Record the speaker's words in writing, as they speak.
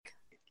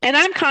And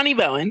I'm Connie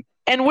Bowen,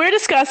 and we're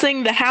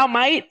discussing the how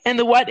might and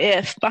the what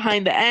if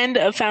behind the end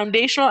of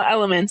foundational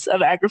elements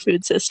of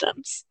agri-food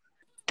systems.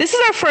 This is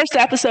our first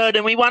episode,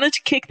 and we wanted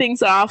to kick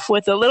things off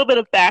with a little bit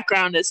of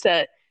background as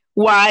to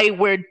why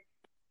we're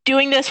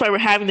doing this, why we're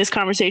having this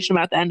conversation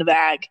about the end of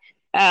ag.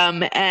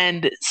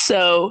 And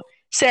so,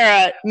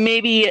 Sarah,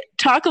 maybe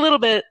talk a little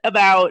bit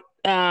about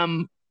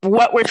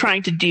what we're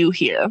trying to do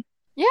here.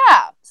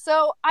 Yeah.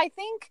 So I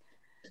think,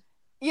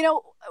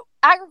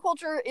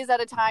 agriculture is at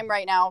a time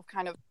right now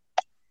kind of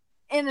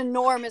an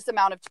enormous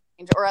amount of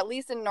change, or at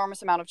least an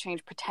enormous amount of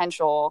change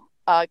potential,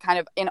 kind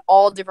of in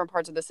all different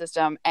parts of the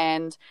system.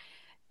 And,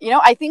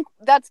 I think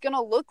that's going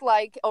to look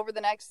like over the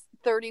next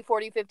 30,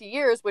 40, 50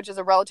 years, which is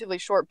a relatively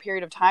short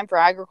period of time for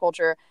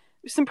agriculture,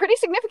 some pretty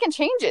significant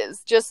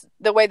changes. Just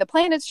the way the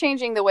planet's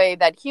changing, the way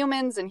that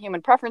humans and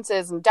human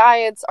preferences and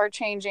diets are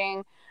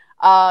changing.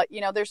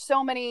 There's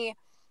so many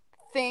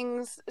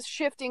things,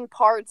 shifting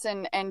parts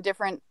and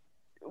different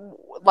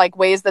like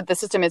ways that the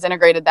system is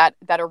integrated that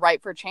are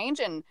ripe for change.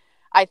 And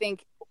I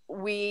think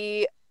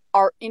we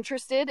are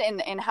interested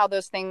in how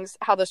those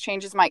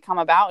changes might come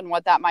about and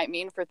what that might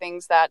mean for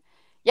things that,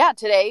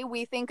 today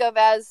we think of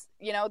as,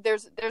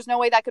 there's no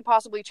way that could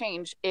possibly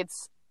change.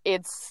 It's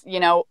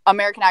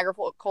American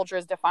agriculture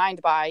is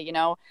defined by,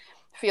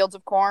 fields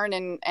of corn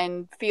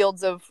and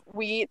fields of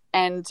wheat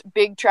and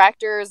big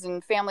tractors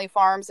and family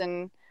farms.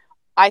 And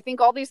I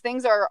think all these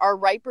things are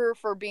riper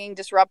for being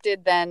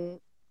disrupted than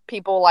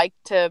people like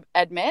to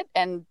admit.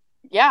 And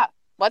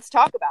let's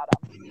talk about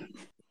them.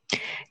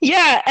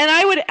 Yeah, and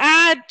I would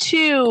add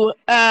to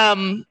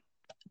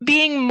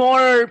being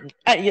more,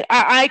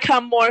 I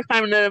come more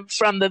kind of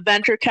from the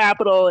venture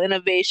capital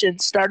innovation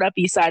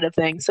startup-y side of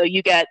things. So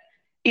you get,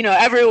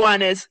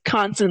 everyone is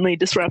constantly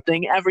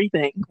disrupting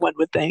everything, one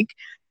would think.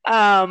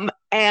 And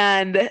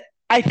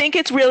I think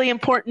it's really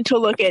important to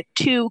look at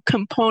two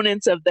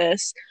components of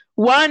this.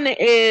 One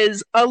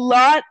is a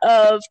lot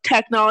of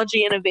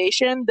technology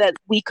innovation that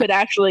we could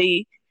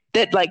actually,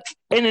 that like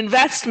an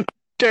investor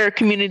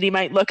community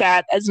might look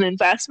at as an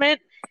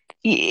investment,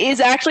 is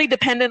actually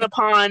dependent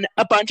upon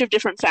a bunch of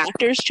different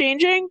factors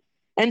changing.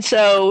 And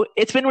so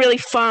it's been really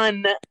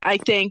fun, I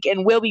think,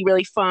 and will be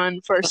really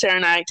fun for Sarah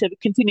and I to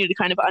continue to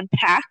kind of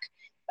unpack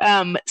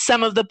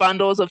some of the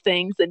bundles of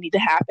things that need to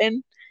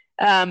happen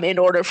in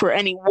order for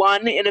any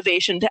one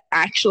innovation to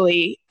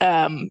actually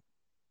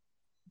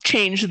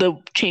change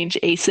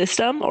a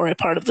system or a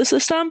part of the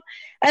system.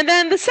 And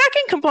then the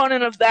second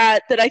component of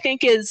that I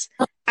think is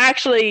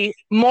actually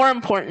more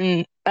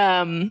important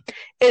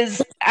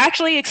is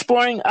actually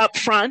exploring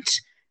upfront,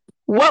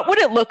 what would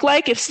it look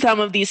like if some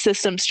of these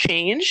systems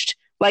changed?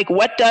 Like,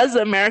 what does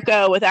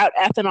America without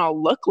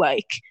ethanol look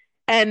like?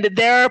 And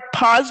there are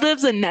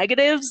positives and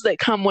negatives that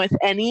come with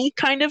any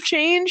kind of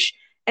change.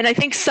 And I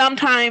think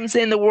sometimes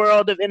in the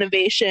world of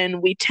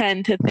innovation, we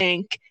tend to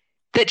think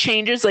that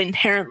change is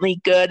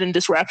inherently good and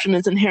disruption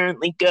is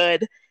inherently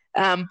good.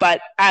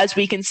 But as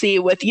we can see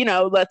with,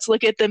 let's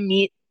look at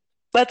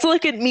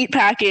meat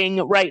packing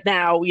right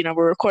now.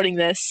 We're recording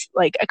this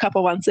like a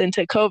couple months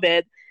into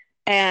COVID,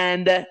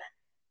 and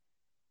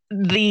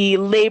the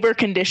labor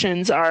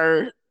conditions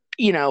are,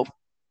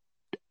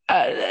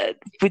 I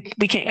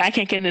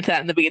can't get into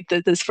that in the beginning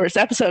of this first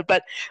episode,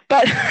 but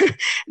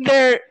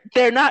they're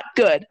not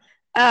good.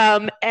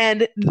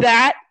 And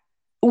that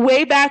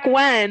way back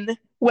when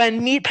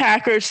meat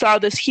packers saw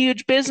this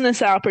huge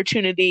business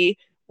opportunity,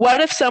 what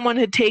if someone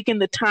had taken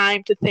the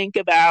time to think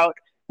about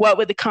what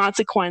were the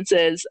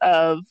consequences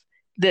of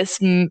this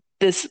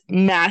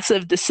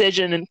massive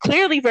decision and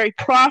clearly very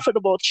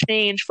profitable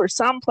change for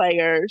some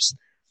players?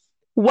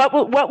 What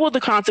will the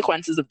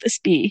consequences of this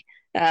be?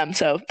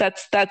 So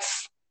that's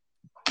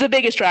the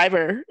biggest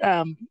driver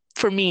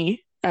for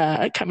me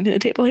coming to the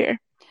table here.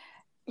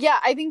 Yeah,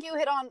 I think you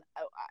hit on,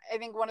 I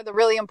think one of the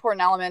really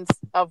important elements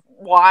of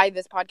why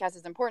this podcast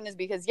is important is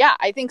because,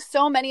 I think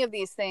so many of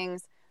these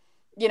things,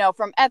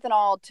 from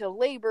ethanol to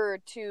labor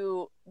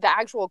to the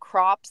actual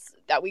crops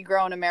that we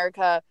grow in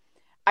America,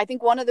 I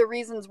think one of the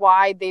reasons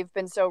why they've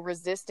been so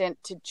resistant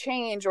to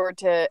change or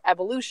to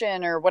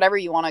evolution or whatever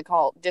you want to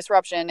call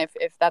disruption, if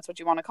that's what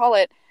you want to call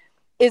it,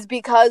 is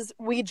because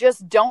we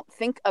just don't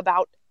think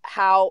about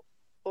how,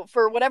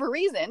 for whatever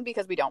reason,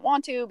 because we don't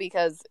want to,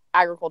 because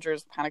agriculture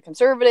is kind of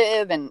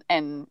conservative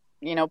and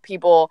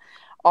people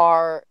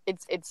are,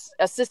 it's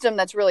a system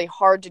that's really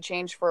hard to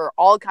change for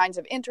all kinds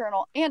of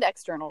internal and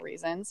external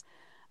reasons.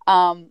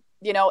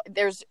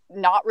 There's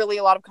not really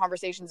a lot of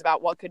conversations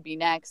about what could be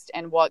next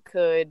and what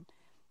could,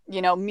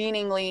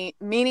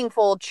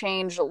 meaningful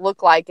change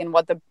look like and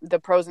what the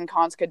pros and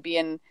cons could be.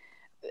 And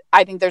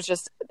I think there's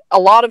just a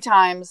lot of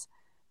times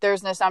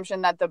there's an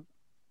assumption that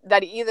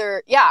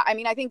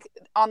I think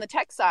on the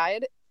tech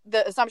side,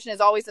 the assumption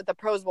is always that the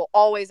pros will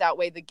always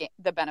outweigh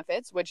the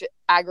benefits, which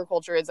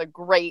agriculture is a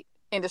great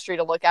industry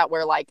to look at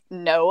where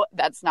no,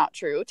 that's not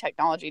true.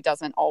 Technology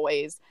doesn't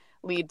always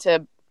lead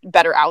to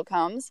better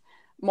outcomes,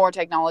 more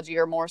technology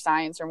or more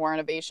science or more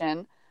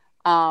innovation.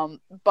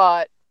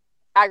 But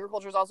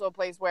agriculture is also a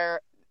place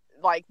where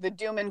like the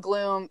doom and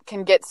gloom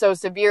can get so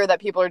severe that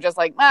people are just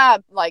like,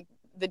 like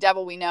the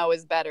devil we know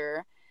is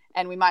better,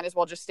 and we might as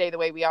well just stay the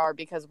way we are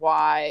because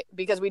why?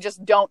 Because we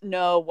just don't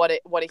know what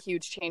a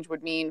huge change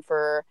would mean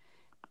for,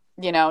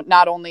 you know,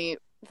 not only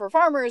for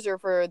farmers or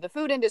for the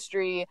food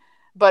industry,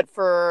 but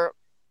for,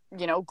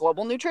 you know,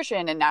 global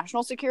nutrition and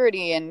national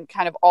security and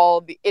kind of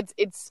all the,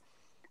 it's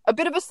a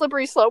bit of a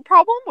slippery slope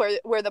problem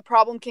where the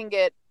problem can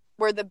get,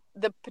 where the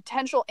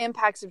potential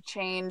impacts of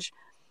change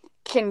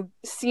can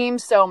seem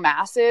so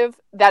massive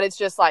that it's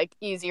just like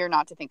easier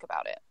not to think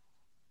about it.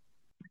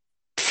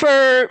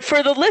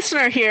 For the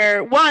listener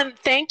here, one,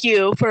 thank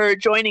you for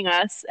joining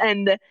us.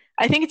 And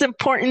I think it's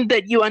important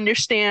that you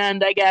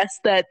understand, I guess,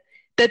 that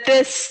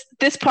this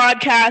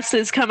podcast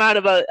has come out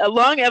of a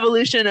long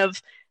evolution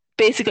of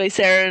basically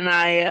Sarah and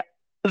I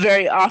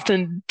very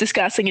often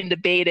discussing and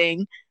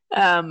debating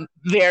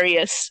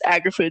various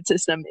agri-food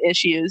system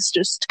issues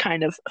just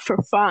kind of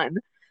for fun.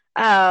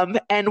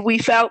 And we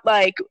felt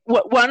like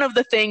one of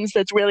the things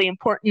that's really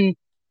important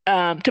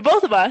to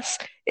both of us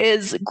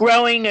is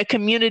growing a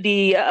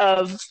community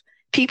of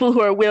people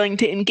who are willing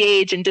to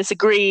engage and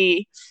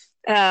disagree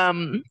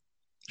and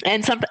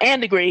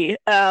agree,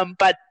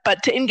 but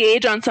to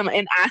engage on some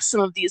and ask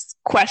some of these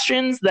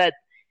questions that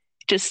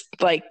just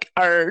like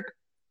are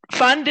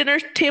fun dinner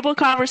table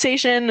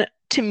conversation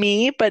to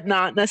me, but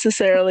not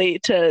necessarily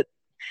to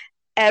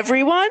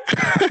everyone.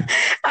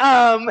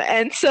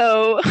 And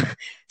so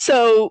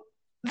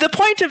the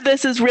point of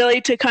this is really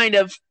to kind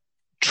of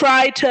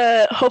try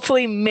to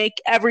hopefully make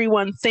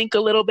everyone think a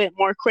little bit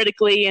more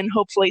critically and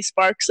hopefully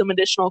spark some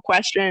additional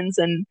questions.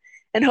 And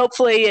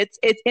hopefully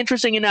it's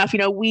interesting enough. You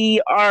know,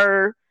 we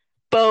are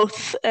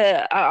both,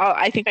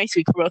 I think I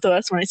speak for both of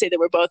us when I say that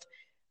we're both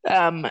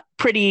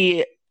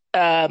pretty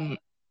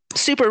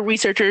super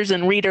researchers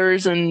and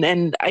readers,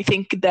 and I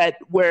think that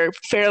we're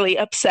fairly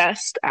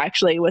obsessed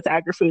actually with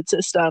agri-food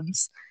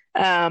systems.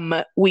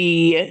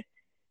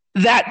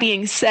 That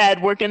being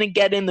said, we're going to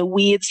get in the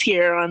weeds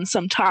here on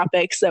some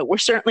topics that we're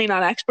certainly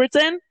not experts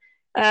in.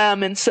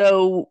 And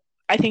so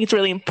I think it's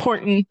really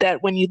important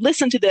that when you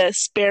listen to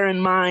this, bear in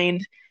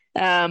mind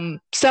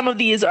some of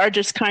these are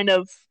just kind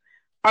of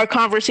our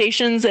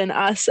conversations and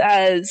us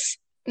as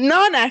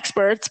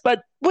non-experts,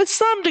 but with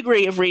some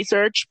degree of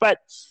research. But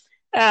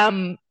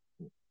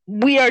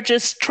we are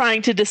just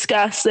trying to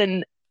discuss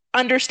and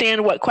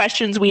understand what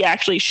questions we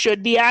actually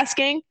should be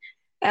asking.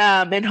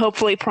 And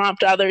hopefully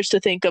prompt others to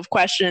think of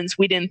questions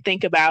we didn't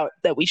think about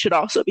that we should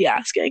also be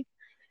asking.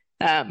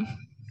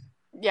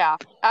 Yeah,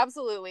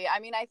 absolutely. I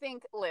mean, I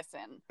think,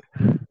 listen,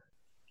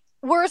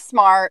 we're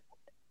smart,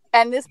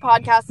 and this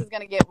podcast is going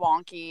to get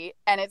wonky,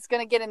 and it's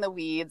going to get in the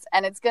weeds,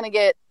 and it's going to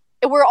get,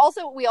 we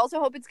also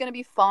hope it's going to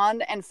be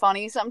fun and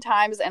funny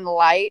sometimes, and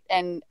light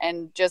and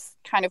just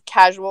kind of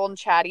casual and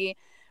chatty.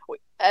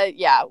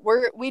 Yeah,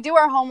 we do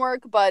our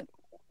homework, but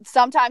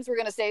sometimes we're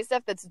going to say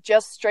stuff that's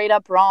just straight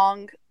up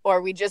wrong, or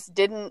we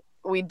didn't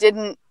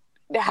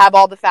have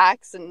all the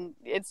facts, and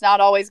it's not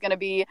always going to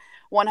be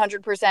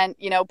 100%,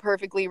 you know,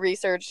 perfectly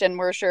researched. And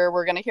we're sure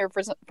we're going to hear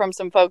from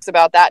some folks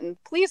about that. And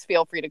please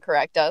feel free to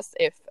correct us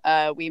if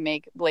we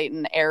make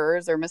blatant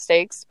errors or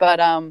mistakes. But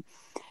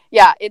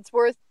yeah, it's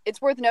worth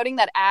noting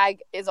that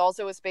ag is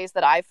also a space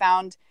that I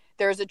found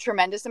there's a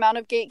tremendous amount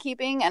of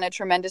gatekeeping and a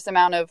tremendous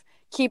amount of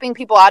keeping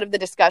people out of the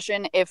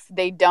discussion if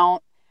they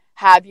don't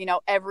have, you know,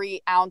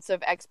 every ounce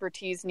of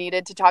expertise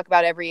needed to talk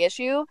about every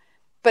issue.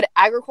 But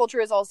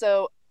agriculture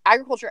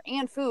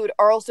and food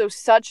are also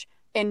such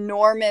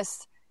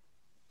enormous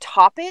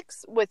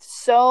topics with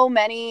so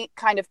many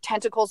kind of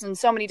tentacles and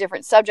so many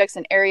different subjects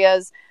and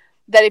areas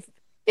that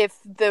if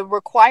the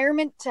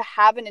requirement to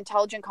have an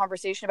intelligent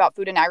conversation about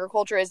food and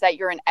agriculture is that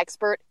you're an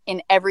expert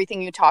in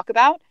everything you talk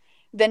about,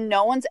 then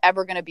no one's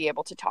ever going to be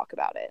able to talk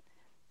about it,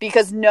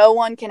 because no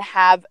one can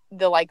have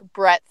the like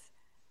breadth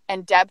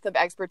and depth of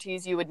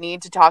expertise you would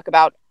need to talk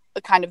about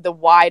kind of the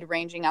wide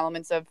ranging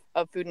elements of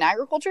food and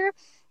agriculture.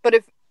 But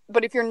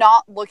if you're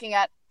not looking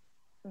at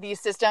these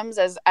systems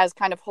as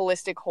kind of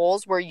holistic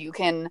wholes where you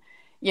can,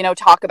 you know,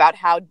 talk about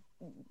how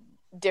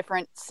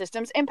different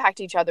systems impact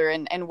each other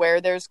and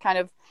where there's kind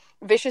of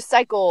vicious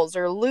cycles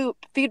or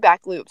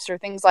feedback loops or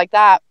things like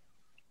that,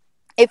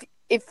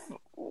 if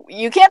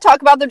you can't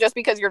talk about them just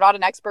because you're not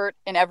an expert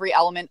in every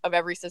element of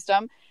every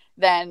system,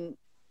 then,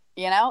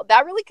 you know,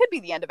 that really could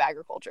be the end of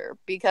agriculture,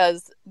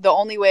 because the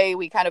only way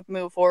we kind of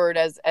move forward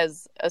as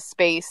a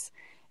space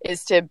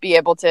is to be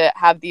able to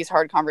have these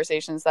hard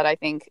conversations that I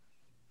think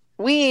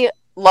we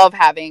love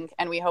having,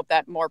 and we hope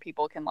that more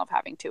people can love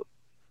having too.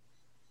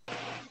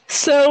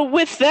 So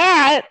with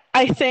that,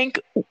 I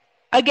think,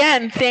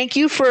 again, thank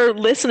you for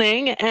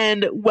listening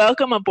and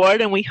welcome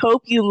aboard. And we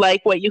hope you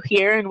like what you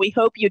hear, and we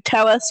hope you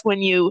tell us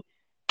when you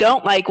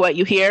don't like what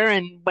you hear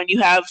and when you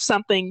have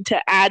something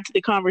to add to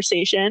the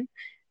conversation.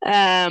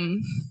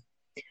 Welcome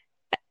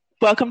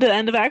to the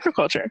end of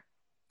agriculture.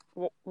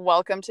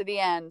 Welcome to the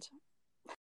end.